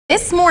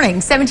This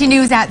morning, 17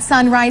 News at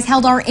Sunrise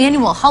held our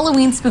annual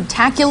Halloween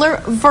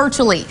Spooktacular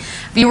virtually.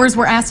 Viewers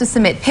were asked to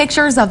submit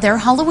pictures of their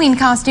Halloween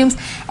costumes,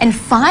 and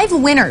 5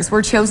 winners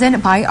were chosen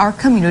by our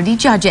community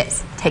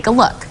judges. Take a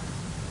look.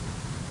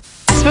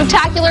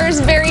 Spooktacular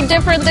is very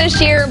different this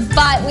year,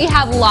 but we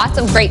have lots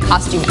of great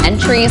costume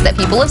entries that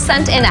people have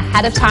sent in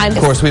ahead of time. Of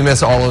course, we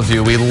miss all of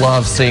you. We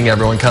love seeing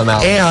everyone come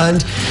out.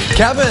 And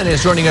Kevin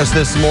is joining us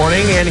this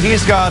morning, and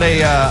he's got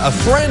a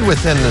friend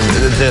with him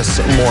this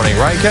morning,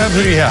 right, Kev?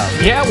 Who do you have?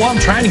 Yeah, well, I'm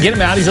trying to get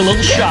him out. He's a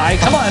little shy.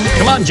 Come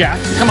on,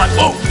 Jack. Come on.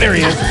 Oh, there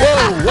he is.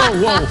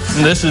 Whoa.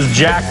 And this is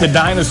Jack the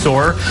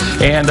dinosaur,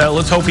 and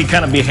let's hope he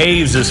kind of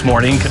behaves this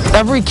morning.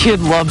 Every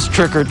kid loves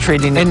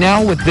trick-or-treating, and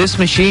now with this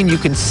machine, you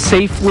can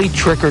safely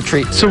trick-or-treat.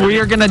 So we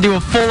are going to do a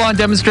full-on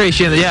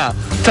demonstration. Yeah,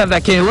 have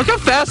that candy. Look how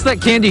fast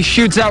that candy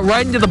shoots out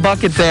right into the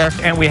bucket there.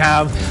 And we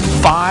have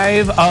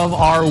 5 of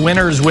our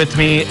winners with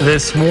me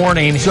this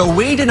morning. So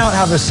we did not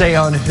have a say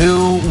on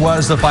who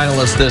was the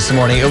finalist this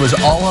morning. It was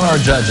all on our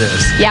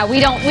judges. Yeah,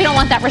 we don't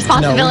want that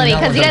responsibility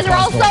because you guys are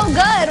all so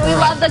good. We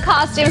love the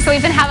costumes, so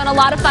we've been having a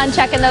lot of fun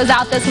checking those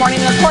out this morning.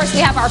 And of course,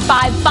 we have our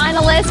 5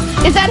 finalists.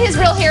 Is that his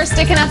real hair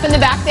sticking up in the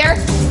back there?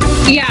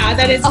 Yeah,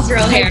 that is his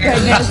real hair.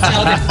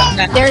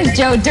 There's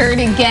Joe Dirt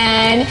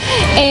again.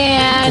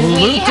 And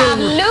we have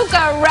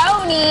Luca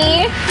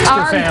Roney,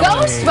 our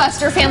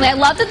Ghostbuster family. I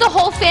love that the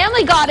whole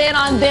family got in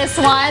on this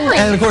one.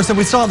 And of course,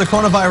 we saw the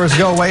coronavirus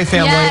go away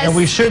family. Yes. And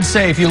we should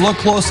say, if you look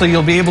closely,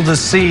 you'll be able to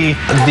see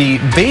the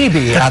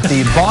baby at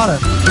the bottom.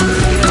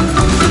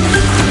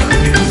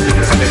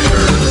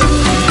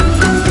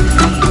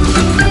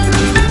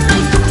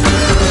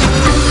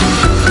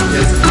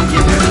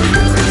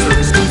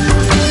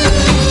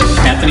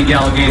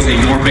 Gallegase,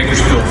 your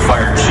Bakersfield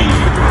fire chief.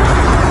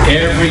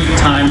 Every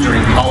time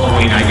during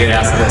Halloween I get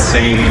asked the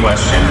same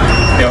question.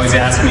 They always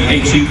ask me,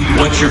 hey chief,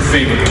 what's your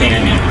favorite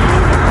candy?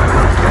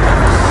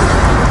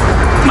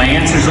 My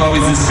answer is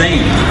always the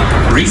same.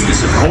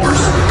 Reese's, of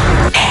course.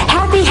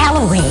 Happy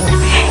Halloween.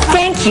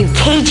 Thank you,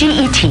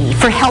 KGET,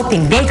 for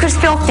helping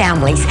Bakersfield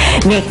families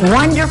make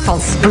wonderful,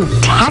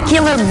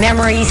 spooktacular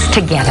memories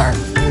together.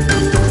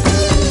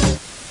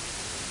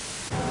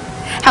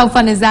 How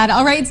fun is that?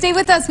 All right, stay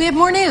with us. We have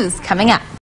more news coming up.